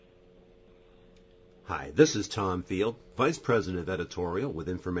Hi, this is Tom Field, Vice President of Editorial with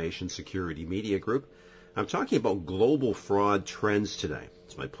Information Security Media Group. I'm talking about global fraud trends today.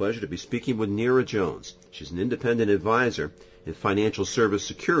 It's my pleasure to be speaking with Neera Jones. She's an independent advisor and financial service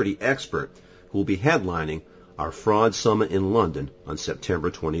security expert who will be headlining our Fraud Summit in London on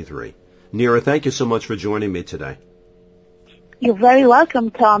September 23. Neera, thank you so much for joining me today. You're very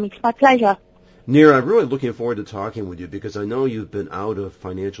welcome, Tom. It's my pleasure. Neera, I'm really looking forward to talking with you because I know you've been out of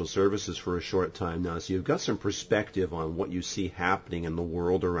financial services for a short time now, so you've got some perspective on what you see happening in the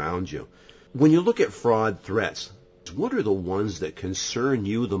world around you. When you look at fraud threats, what are the ones that concern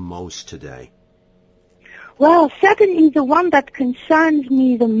you the most today? Well, certainly the one that concerns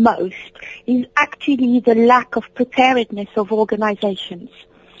me the most is actually the lack of preparedness of organizations.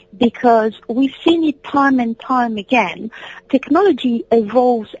 Because we've seen it time and time again, technology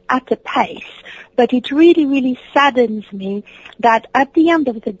evolves at a pace, but it really, really saddens me that at the end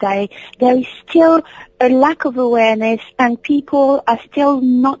of the day, there is still a lack of awareness and people are still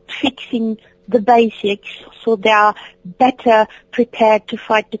not fixing the basics, so they are better prepared to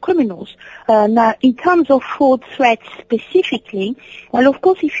fight the criminals. Now, in terms of fraud threats specifically, well, of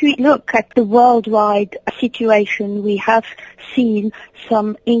course, if you look at the worldwide situation, we have seen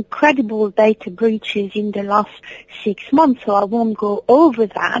some incredible data breaches in the last 6 months, so I won't go over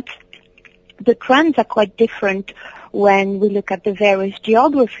that. The trends are quite different when we look at the various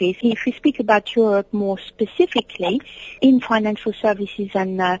geographies. If we speak about Europe more specifically, in financial services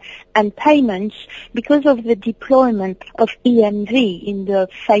and payments, because of the deployment of EMV in the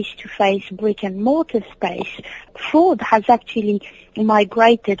face-to-face brick-and-mortar space, fraud has actually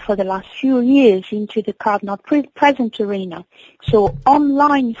migrated for the last few years into the card-not-present arena. So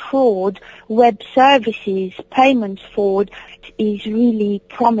online fraud, web services, payments fraud is really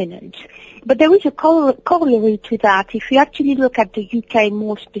prominent. But there is a corollary to that. If you actually look at the UK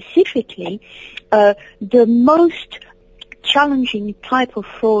more specifically, the most challenging type of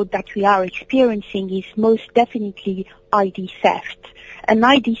fraud that we are experiencing is most definitely ID theft. And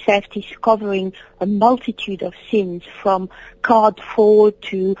ID theft is covering a multitude of sins, from card fraud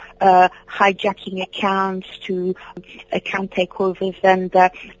to hijacking accounts to account takeovers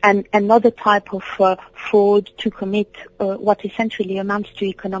and another type of fraud to commit what essentially amounts to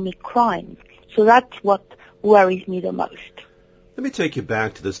economic crime. So that's what worries me the most. Let me take you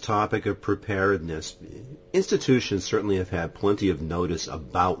back to this topic of preparedness. Institutions certainly have had plenty of notice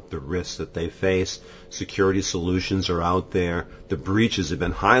about the risks that they face. Security solutions are out there. The breaches have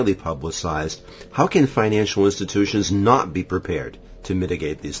been highly publicized. How can financial institutions not be prepared to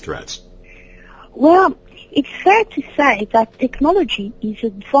mitigate these threats? Well, it's fair to say that technology is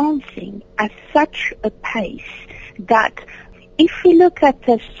advancing at such a pace that if we look at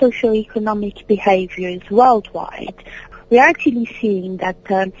the socio-economic behaviors worldwide, we are actually seeing that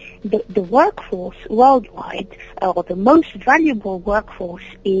the workforce worldwide, or the most valuable workforce,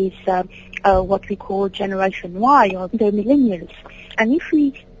 is what we call Generation Y, or the millennials. And if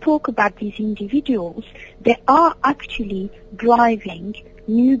we talk about these individuals, they are actually driving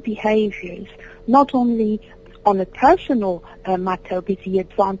new behaviors, not only on a personal matter with the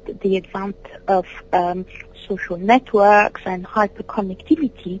advent of social networks and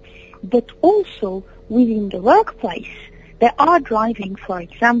hyperconnectivity, but also within the workplace. They are driving, for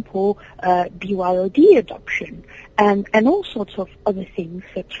example, BYOD adoption and all sorts of other things,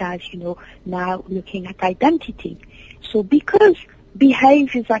 such as, now looking at identity. So because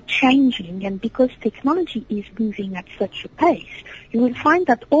behaviors are changing and because technology is moving at such a pace, you will find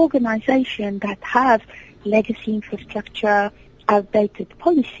that organizations that have legacy infrastructure, outdated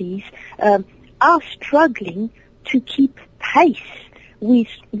policies, are struggling to keep pace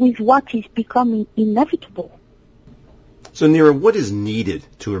with what is becoming inevitable. So, Neera, what is needed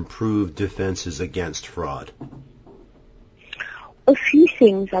to improve defenses against fraud? A few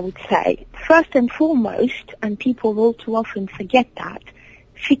things, I would say. First and foremost, and people all too often forget that,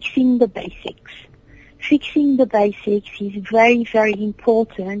 fixing the basics. Fixing the basics is very, very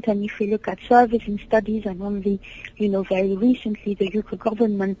important, and if we look at surveys and studies, and only, very recently the UK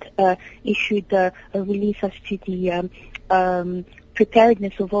government issued a release as to the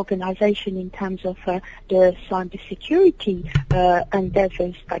preparedness of organization in terms of the cybersecurity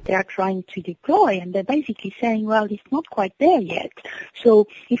endeavors that they are trying to deploy, and they're basically saying, well, it's not quite there yet. So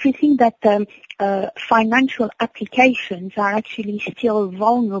if you think that financial applications are actually still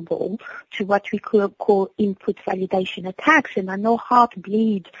vulnerable to what we could call input validation attacks, and I know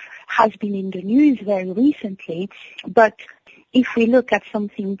Heartbleed has been in the news very recently, but if we look at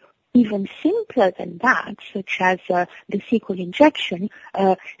something even simpler than that, such as the SQL injection,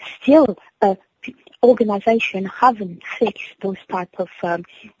 still organizations haven't fixed those type of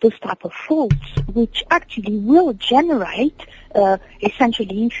frauds, which actually will generate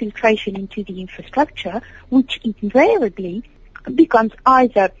essentially infiltration into the infrastructure, which invariably becomes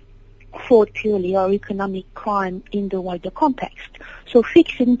either fraud purely or economic crime in the wider context. So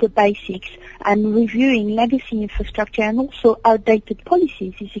fixing the basics and reviewing legacy infrastructure and also outdated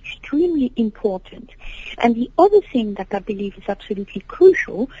policies is extremely important. And the other thing that I believe is absolutely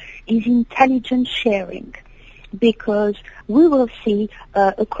crucial is intelligence sharing, because we will see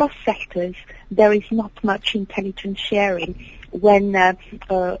across sectors there is not much intelligence sharing when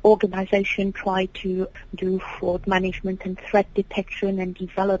organizations try to do fraud management and threat detection and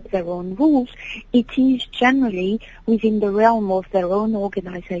develop their own rules. It is generally within the realm of their own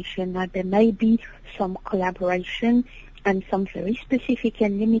organization that there may be some collaboration and some very specific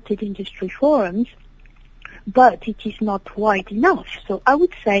and limited industry forums, but it is not wide enough. So I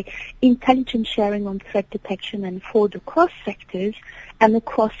would say intelligence sharing on threat detection and fraud across sectors and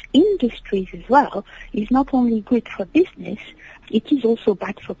across industries as well is not only good for business, it is also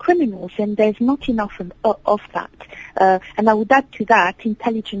bad for criminals, and there's not enough of that. And I would add to that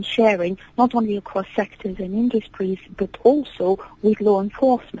intelligence sharing not only across sectors and industries, but also with law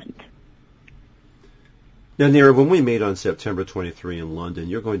enforcement. Now, Neera, when we meet on September 23 in London,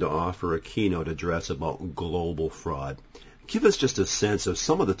 you're going to offer a keynote address about global fraud. Give us just a sense of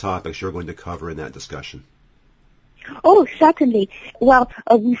some of the topics you're going to cover in that discussion. Oh, certainly. Well,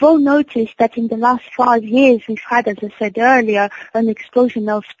 we've all noticed that in the last 5 years we've had, as I said earlier, an explosion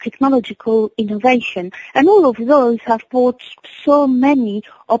of technological innovation. And all of those have brought so many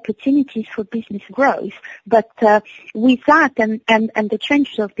opportunities for business growth. But with that and the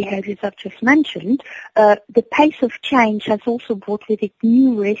changes of behaviors I've just mentioned, the pace of change has also brought with it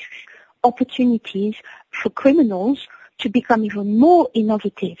new risks, opportunities for criminals to become even more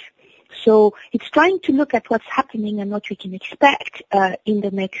innovative. So it's trying to look at what's happening and what we can expect in the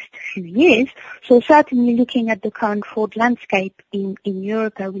next few years. So certainly looking at the current fraud landscape in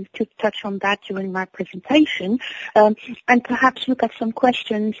Europe, I will touch on that during my presentation, and perhaps look at some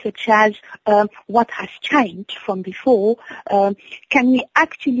questions such as what has changed from before. Can we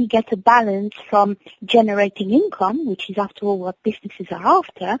actually get a balance from generating income, which is after all what businesses are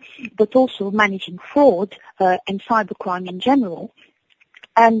after, but also managing fraud and cybercrime in general?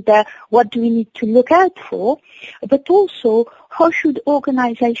 And what do we need to look out for? But also, how should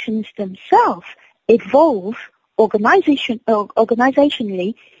organizations themselves evolve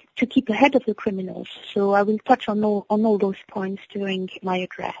organizationally to keep ahead of the criminals? So I will touch on all those points during my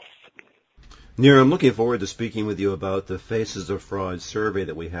address. Neera, I'm looking forward to speaking with you about the Faces of Fraud survey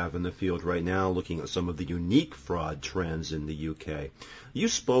that we have in the field right now, looking at some of the unique fraud trends in the UK. You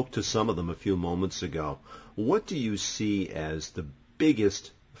spoke to some of them a few moments ago. What do you see as the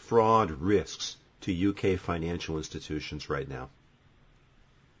biggest fraud risks to UK financial institutions right now?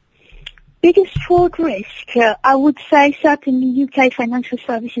 Biggest fraud risk, I would say certainly UK financial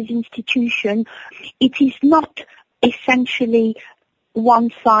services institution. It is not essentially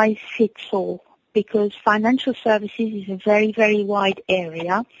one size fits all, because financial services is a very, very wide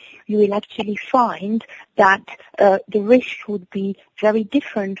area. You will actually find that the risk would be very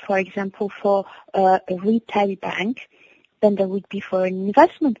different, for example, for a retail bank than there would be for an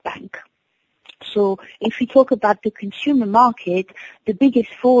investment bank. So if we talk about the consumer market, the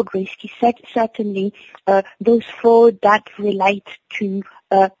biggest fraud risk is certainly those fraud that relate to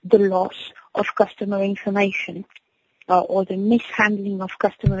the loss of customer information or the mishandling of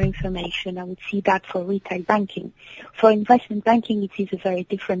customer information. I would see that for retail banking. For investment banking, it is a very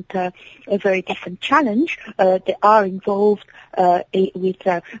different challenge. They are involved with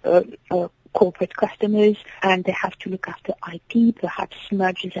corporate customers, and they have to look after IP, perhaps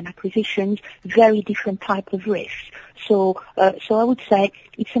mergers and acquisitions, very different type of risks. So I would say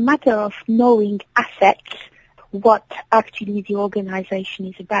it's a matter of knowing assets, what actually the organization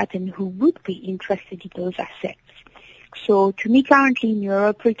is about, and who would be interested in those assets. So to me, currently in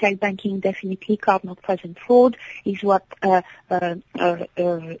Europe, retail banking, definitely card not present fraud is what is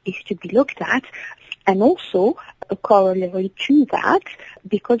to be looked at. And also, a corollary to that,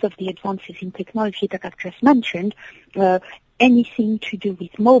 because of the advances in technology that I've just mentioned, anything to do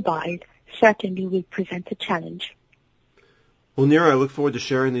with mobile certainly will present a challenge. Well, Neera, I look forward to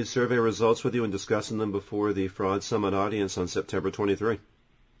sharing these survey results with you and discussing them before the Fraud Summit audience on September 23.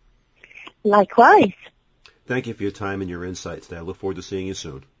 Likewise. Thank you for your time and your insights today. I look forward to seeing you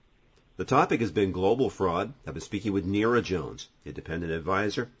soon. The topic has been global fraud. I've been speaking with Neera Jones, independent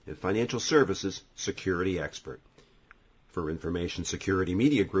advisor and financial services security expert. For Information Security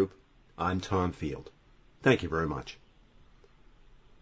Media Group, I'm Tom Field. Thank you very much.